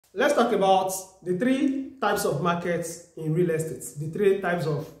Let's talk about the three types of markets in real estate. The three types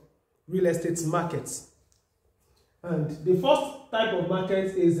of real estate markets. And the first type of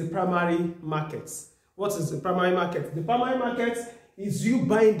market is the primary market. What is the primary market? The primary market is you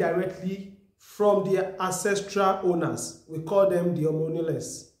buying directly from the ancestral owners. We call them the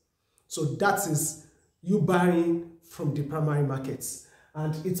homoneles. So that is you buying from the primary markets.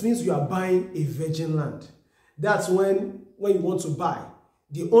 And it means you are buying a virgin land. That's when you want to buy.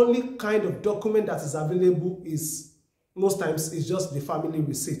 The only kind of document that is available is, most times, is just the family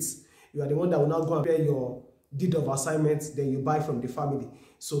receipts. You are the one that will now go and prepare your deed of assignment, then you buy from the family.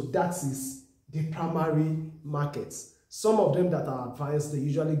 So that is the primary markets. Some of them that are advanced, they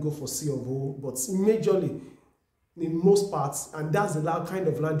usually go for C of O, but majorly, in most parts, and that's the kind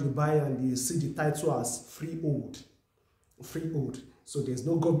of land you buy and you see the title as freehold. Freehold. So there's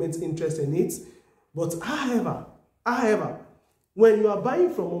no government interest in it. But however, when you are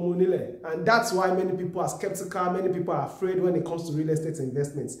buying from homonile, and that's why many people are skeptical, many people are afraid when it comes to real estate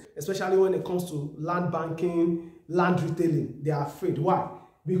investments, especially when it comes to land banking, land retailing, they are afraid. Why?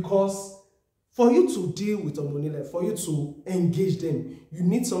 Because for you to deal with homonile, for you to engage them, you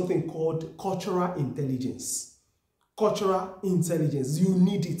need something called cultural intelligence. Cultural intelligence, you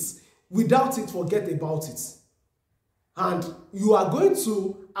need it. Without it, forget about it. And you are going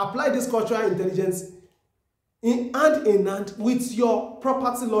to apply this cultural intelligence in hand with your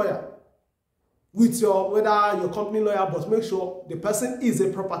property lawyer, with your, whether your company lawyer, but make sure the person is a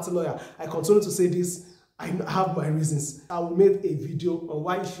property lawyer. I continue to say this, I have my reasons. I will make a video on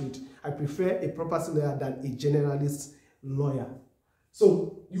why I prefer a property lawyer than a generalist lawyer.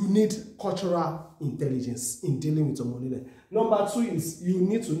 So you need cultural intelligence in dealing with homonile. Number two is you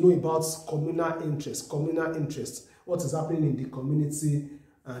need to know about communal interest, what is happening in the community,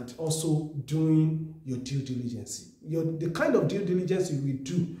 and also doing your due diligence. The kind of due diligence you will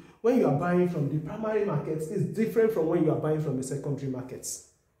do when you are buying from the primary markets is different from when you are buying from the secondary markets.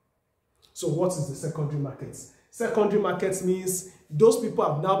 So what is the secondary markets? Secondary markets means those people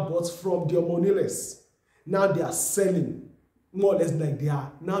have now bought from the homoneles. Now they are selling, more or less like they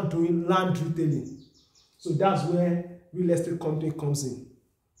are now doing land retailing. So that's where real estate company comes in.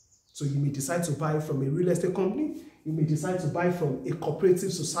 So you may decide to buy from a real estate company. You may decide to buy from a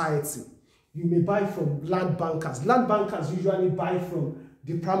cooperative society. You may buy from land bankers. Land bankers usually buy from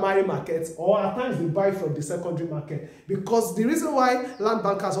the primary market, or at times they buy from the secondary market. Because the reason why land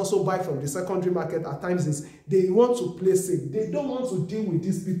bankers also buy from the secondary market at times is they want to play safe. They don't want to deal with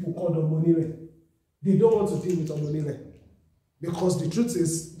these people called homonile. They don't want to deal with homonile. Because the truth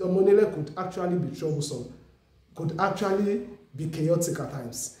is, the homonile could actually be troublesome, could actually be chaotic at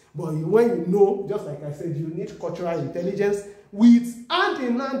times. But when you know, just like I said, you need cultural intelligence with hand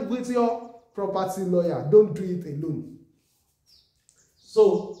in hand with your property lawyer. Don't do it alone.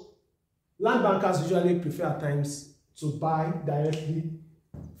 So, land bankers usually prefer at times to buy directly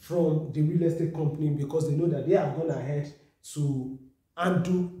from the real estate company because they know that they are going ahead to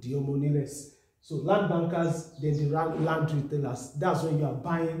undo the homoniles. So, land bankers, then the land retailers. That's when you are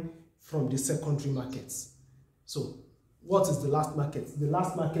buying from the secondary markets. So, what is the last market? The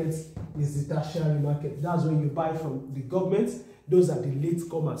last market is the tertiary market. That's when you buy from the government. Those are the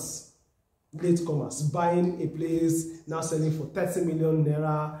latecomers. Latecomers buying a place, now selling for 30 million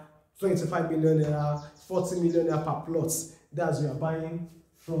naira, 25 million naira, 40 million naira per plot. That's when you are buying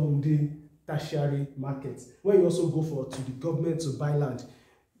from the tertiary market. When you also go to the government to buy land,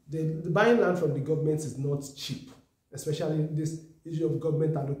 the buying land from the government is not cheap, especially this issue of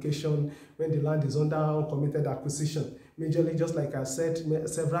government allocation when the land is under uncommitted acquisition. Majorly, just like I said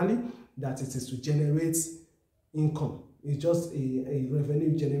severally, that it is to generate income. It's just a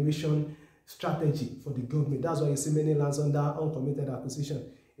revenue generation strategy for the government. That's why you see many lands under uncommitted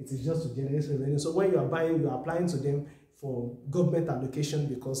acquisition. It is just to generate revenue. So when you are buying, you are applying to them for government allocation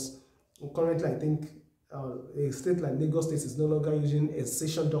because currently I think a state like Lagos State is no longer using a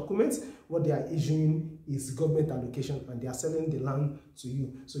cession document. What they are issuing is government allocation and they are selling the land to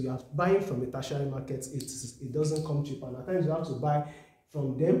you. So you are buying from a tertiary market. It doesn't come cheap. And at times you have to buy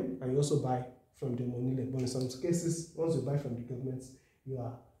from them and you also buy from the homonile. But in some cases, once you buy from the government, you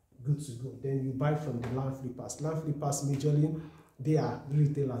are good to go. Then you buy from the land flippers. Land flippers, majorly, they are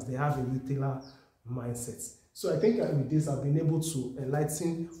retailers. They have a retailer mindset. So I think with this, I've been able to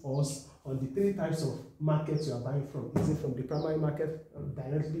enlighten us on the three types of markets you are buying from. Is it from the primary market,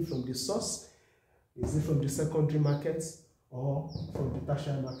 directly from the source? Is it from the secondary market or from the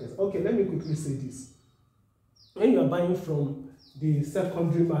tertiary market? Okay, let me quickly say this. When you are buying from the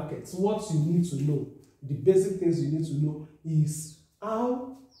secondary markets, what you need to know, the basic things you need to know is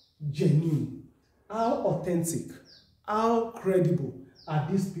how genuine, how authentic, how credible are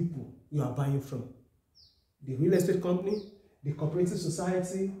these people you are buying from? The real estate company, the cooperative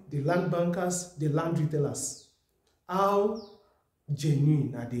society, the land bankers, the land retailers. How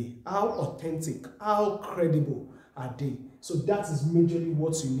genuine are they? How authentic, how credible are they? So that is majorly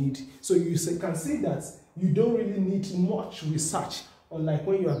what you need. So you can see that you don't really need much research, unlike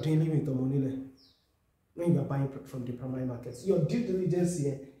when you are dealing with Omonile, when you are buying from the primary markets. Your due diligence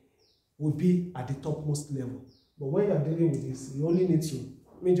here will be at the topmost level. But when you are dealing with this, you only need to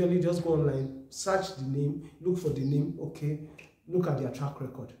majorly just go online, search the name, look for the name, okay, look at their track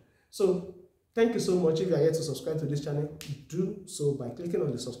record. So thank you so much. If you are yet to subscribe to this channel, do so by clicking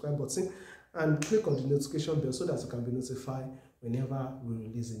on the subscribe button and click on the notification bell so that you can be notified whenever we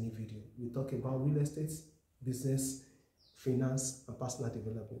release a new video. We talk about real estate, business, finance, and personal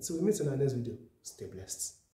development. So we meet in our next video. Stay blessed.